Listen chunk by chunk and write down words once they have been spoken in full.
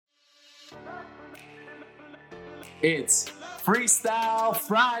It's Freestyle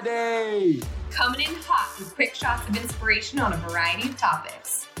Friday! Coming in hot with quick shots of inspiration on a variety of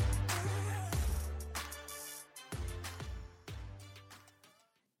topics.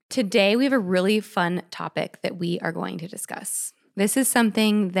 Today, we have a really fun topic that we are going to discuss. This is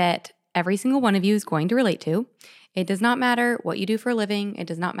something that every single one of you is going to relate to. It does not matter what you do for a living. It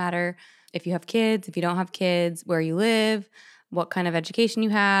does not matter if you have kids, if you don't have kids, where you live, what kind of education you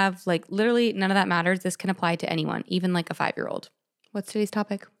have. Like literally none of that matters. This can apply to anyone, even like a 5-year-old. What's today's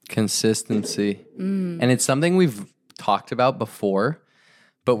topic? Consistency. And it's something we've talked about before,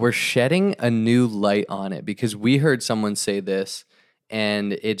 but we're shedding a new light on it because we heard someone say this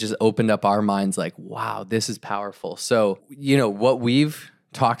and it just opened up our minds like, wow, this is powerful. So, what we've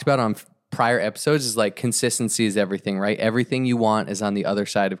talked about on prior episodes is like consistency is everything, right? Everything you want is on the other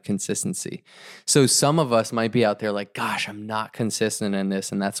side of consistency. So some of us might be out there like, gosh, I'm not consistent in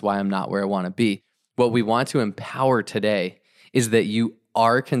this, and that's why I'm not where I want to be. What we want to empower today is that you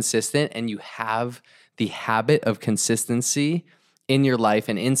are consistent and you have the habit of consistency in your life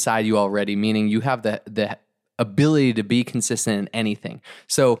and inside you already, meaning you have the ability to be consistent in anything.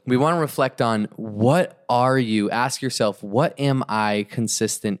 So we want to reflect on what are you? Ask yourself, what am I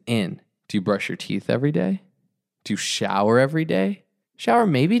consistent in? Do you brush your teeth every day? Do you shower every day? Shower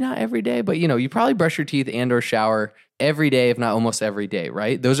maybe not every day, but you probably brush your teeth and or shower every day, if not almost every day,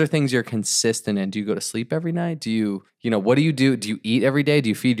 right? Those are things you're consistent in. Do you go to sleep every night? Do you, what do you do? Do you eat every day? Do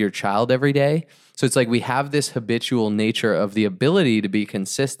you feed your child every day? So it's like we have this habitual nature of the ability to be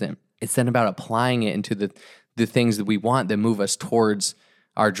consistent. It's then about applying it into the things that we want that move us towards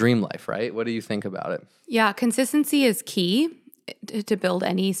our dream life, right? What do you think about it? Yeah, consistency is key to build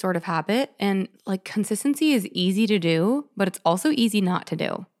any sort of habit. And like consistency is easy to do, but it's also easy not to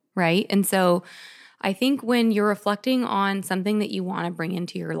do, right? And so I think when you're reflecting on something that you want to bring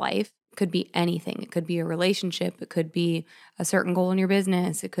into your life, it could be anything. It could be a relationship. It could be a certain goal in your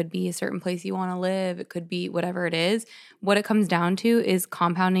business. It could be a certain place you want to live. It could be whatever it is. What it comes down to is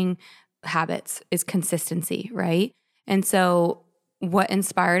compounding habits, is consistency, right? And so what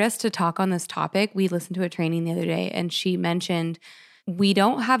inspired us to talk on this topic, we listened to a training the other day and she mentioned we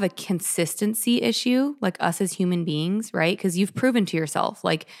don't have a consistency issue like us as human beings, right? Because you've proven to yourself,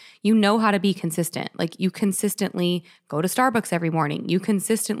 like you know how to be consistent. Like you consistently go to Starbucks every morning. You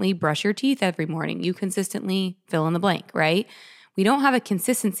consistently brush your teeth every morning. You consistently fill in the blank, right? We don't have a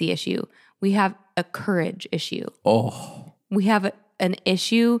consistency issue. We have a courage issue. Oh. We have an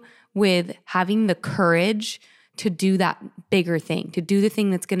issue with having the courage to do that bigger thing, to do the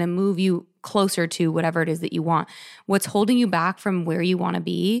thing that's going to move you closer to whatever it is that you want. What's holding you back from where you want to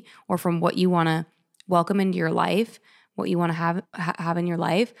be or from what you want to welcome into your life, what you want to have in your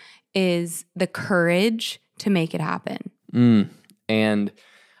life is the courage to make it happen. And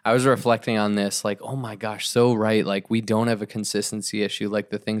I was reflecting on this like, oh my gosh, so right. Like we don't have a consistency issue like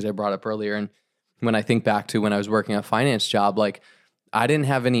the things I brought up earlier. And when I think back to when I was working a finance job, like I didn't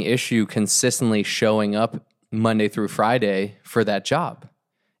have any issue consistently showing up Monday through Friday for that job.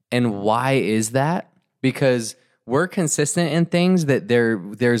 And why is that? Because we're consistent in things that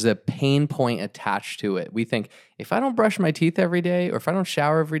there's a pain point attached to it. We think if I don't brush my teeth every day or if I don't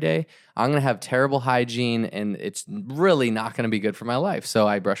shower every day, I'm going to have terrible hygiene and it's really not going to be good for my life. So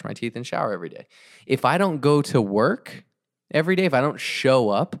I brush my teeth and shower every day. If I don't go to work every day, if I don't show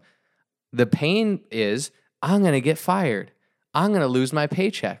up, the pain is I'm going to get fired. I'm going to lose my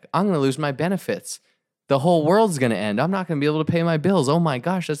paycheck. I'm going to lose my benefits. The whole world's going to end. I'm not going to be able to pay my bills. Oh my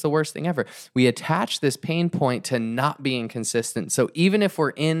gosh, that's the worst thing ever. We attach this pain point to not being consistent. So even if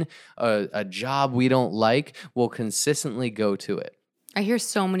we're in a job we don't like, we'll consistently go to it. I hear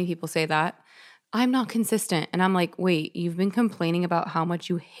so many people say that. I'm not consistent. And I'm like, wait, you've been complaining about how much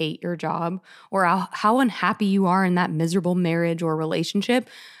you hate your job or how unhappy you are in that miserable marriage or relationship,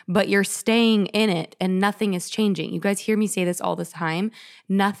 but you're staying in it and nothing is changing. You guys hear me say this all the time.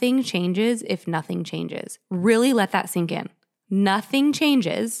 Nothing changes if nothing changes. Really let that sink in. Nothing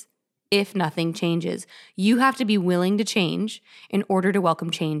changes if nothing changes. You have to be willing to change in order to welcome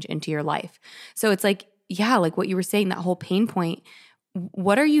change into your life. So it's like, yeah, like what you were saying, that whole pain point.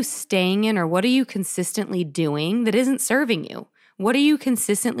 What are you staying in or what are you consistently doing that isn't serving you? What are you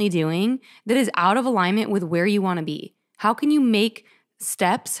consistently doing that is out of alignment with where you want to be? How can you make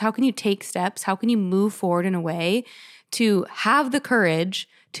steps? How can you take steps? How can you move forward in a way to have the courage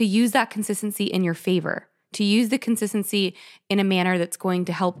to use that consistency in your favor, to use the consistency in a manner that's going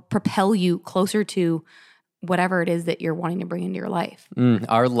to help propel you closer to whatever it is that you're wanting to bring into your life?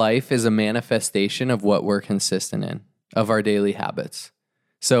 Our life is a manifestation of what we're consistent in, of our daily habits.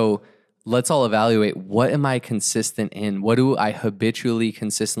 So let's all evaluate, what am I consistent in? What do I habitually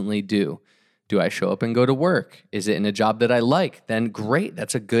consistently do Do I show up and go to work? Is it in a job that I like? Then great,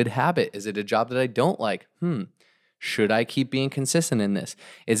 that's a good habit. Is it a job that I don't like? Should I keep being consistent in this?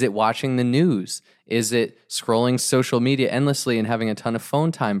 Is it watching the news? Is it scrolling social media endlessly and having a ton of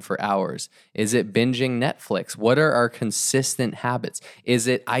phone time for hours? Is it binging Netflix? What are our consistent habits? Is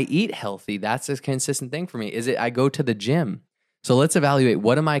it I eat healthy? That's a consistent thing for me. Is it I go to the gym? So let's evaluate,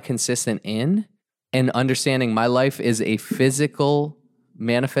 what am I consistent in? And understanding my life is a physical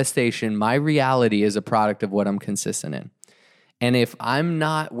manifestation. My reality is a product of what I'm consistent in. And if I'm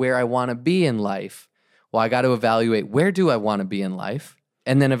not where I want to be in life, well, I got to evaluate, where do I want to be in life?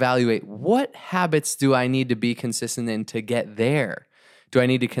 And then evaluate, what habits do I need to be consistent in to get there? Do I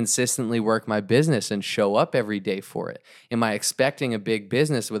need to consistently work my business and show up every day for it? Am I expecting a big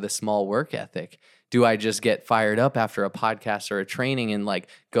business with a small work ethic? Do I just get fired up after a podcast or a training and like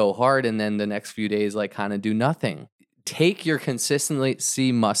go hard and then the next few days like kind of do nothing? Take your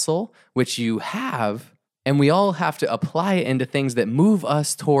consistency muscle, which you have, and we all have to apply it into things that move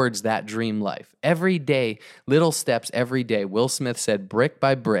us towards that dream life. Every day, little steps every day. Will Smith said, brick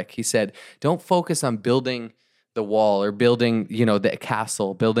by brick. He said, don't focus on building the wall or building, the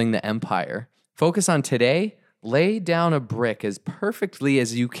castle, building the empire. Focus on today. Lay down a brick as perfectly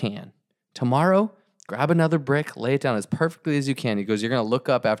as you can. Tomorrow, grab another brick, lay it down as perfectly as you can. He goes, you're going to look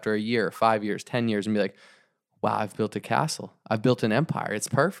up after a year, 5 years, 10 years and be like, wow, I've built a castle. I've built an empire. It's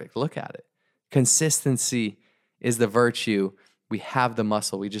perfect. Look at it. Consistency is the virtue. We have the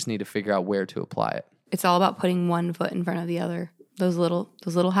muscle. We just need to figure out where to apply it. It's all about putting one foot in front of the other. Those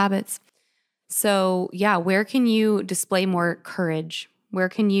little habits. So yeah, where can you display more courage?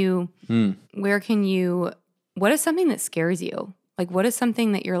 What is something that scares you? Like, what is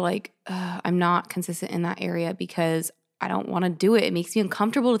something that you're like, I'm not consistent in that area because I don't want to do it. It makes me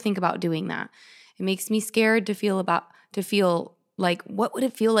uncomfortable to think about doing that. It makes me scared to feel like, what would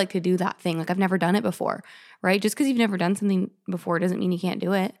it feel like to do that thing? Like, I've never done it before, right? Just because you've never done something before doesn't mean you can't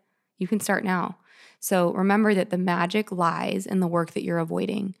do it. You can start now. So remember that the magic lies in the work that you're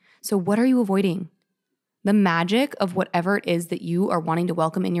avoiding. So what are you avoiding? The magic of whatever it is that you are wanting to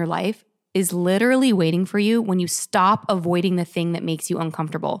welcome in your life is literally waiting for you when you stop avoiding the thing that makes you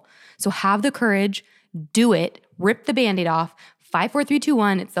uncomfortable. So have the courage, do it, rip the Band-Aid off. 5, 4, 3, 2,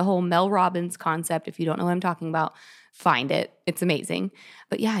 1. It's the whole Mel Robbins concept. If you don't know what I'm talking about, find it. It's amazing.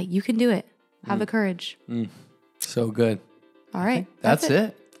 But yeah, you can do it. Have the courage. So good. All right. That's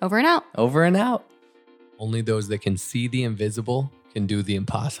it. Over and out. Over and out. Only those that can see the invisible can do the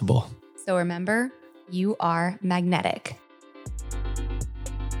impossible. So remember, you are magnetic.